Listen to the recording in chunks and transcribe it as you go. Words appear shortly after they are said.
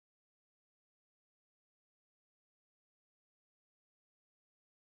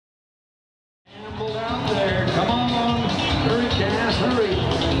out there. Come on. Hurry, Cass, hurry.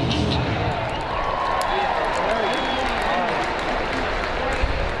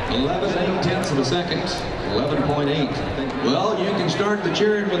 .11 of a second. 11.8. Well, you can start the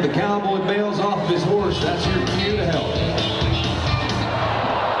cheering when the cowboy bails off his horse. That's your cue to help.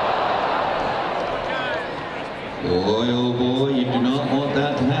 Boy, oh boy, you do not want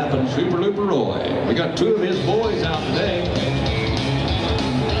that to happen. Super Looper Roy. We got 2 of his boys out today.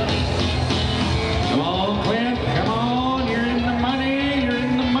 Come on, Clint. Come on. You're in the money. You're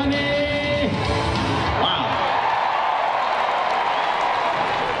in the money. Wow.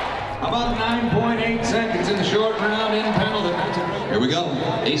 How about 9.8 seconds in the short round in Pendleton? Here we go.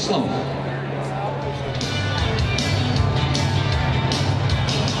 Ace Sloan.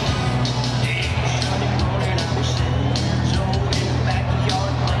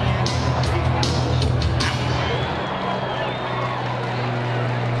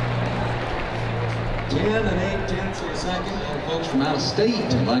 And 8/10 of a second. And folks from out of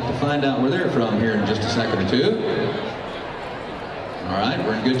state, I'd like to find out where they're from here in just a second or two. All right,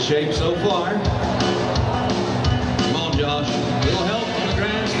 we're in good shape so far. Come on, Josh. A little help from the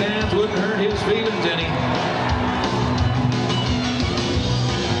grandstands wouldn't hurt his feelings any.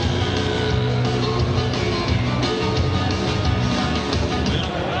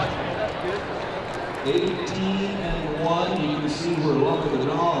 You can see where luck of the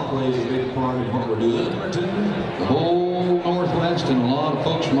draw plays a big part in what we're doing. The whole Northwest and a lot of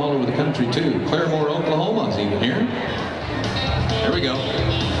folks from all over the country too. Claremore, Oklahoma's even here. There we go.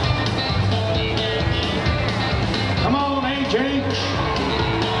 Come on, HH.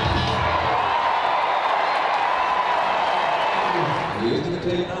 Here's the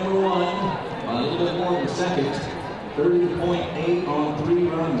tape number 1. A little bit more than a second. 30.8 on 3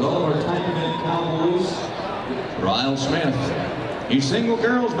 runs. All of our time event cowboys. Ryle Smith. You single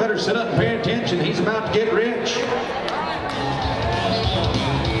girls better sit up and pay attention. He's about to get rich.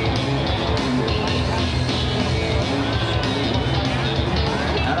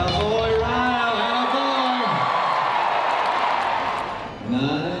 Attaboy, Ryle. Attaboy.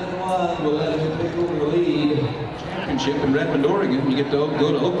 9-1. We'll let him take over the lead. Championship in Redmond, Oregon. You get to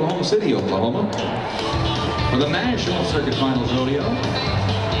go to Oklahoma City, Oklahoma for the National Circuit Finals Rodeo.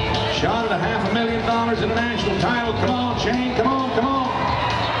 Shot at $500,000 in the national title. Come on, Shane. Come on, come on.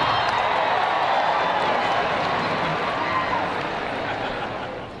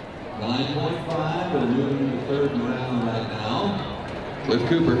 .5, but moving to the 3rd round right now. Cliff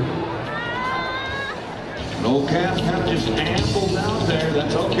Cooper. An old calf kind of just ambles out there.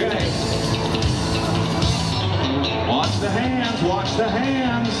 That's okay. Watch the hands. Watch the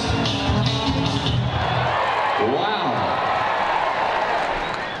hands. Wow.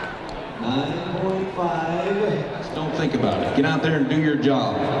 9.5. Just don't think about it. Get out there and do your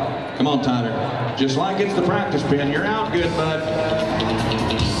job. Come on, Tyler. Just like it's the practice pin. You're out good, bud.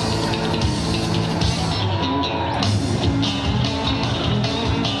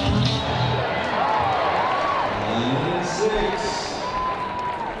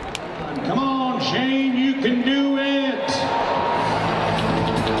 9.6. Come on, Shane. You can do it.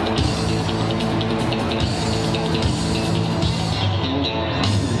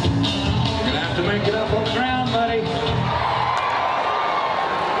 Make it up on the ground.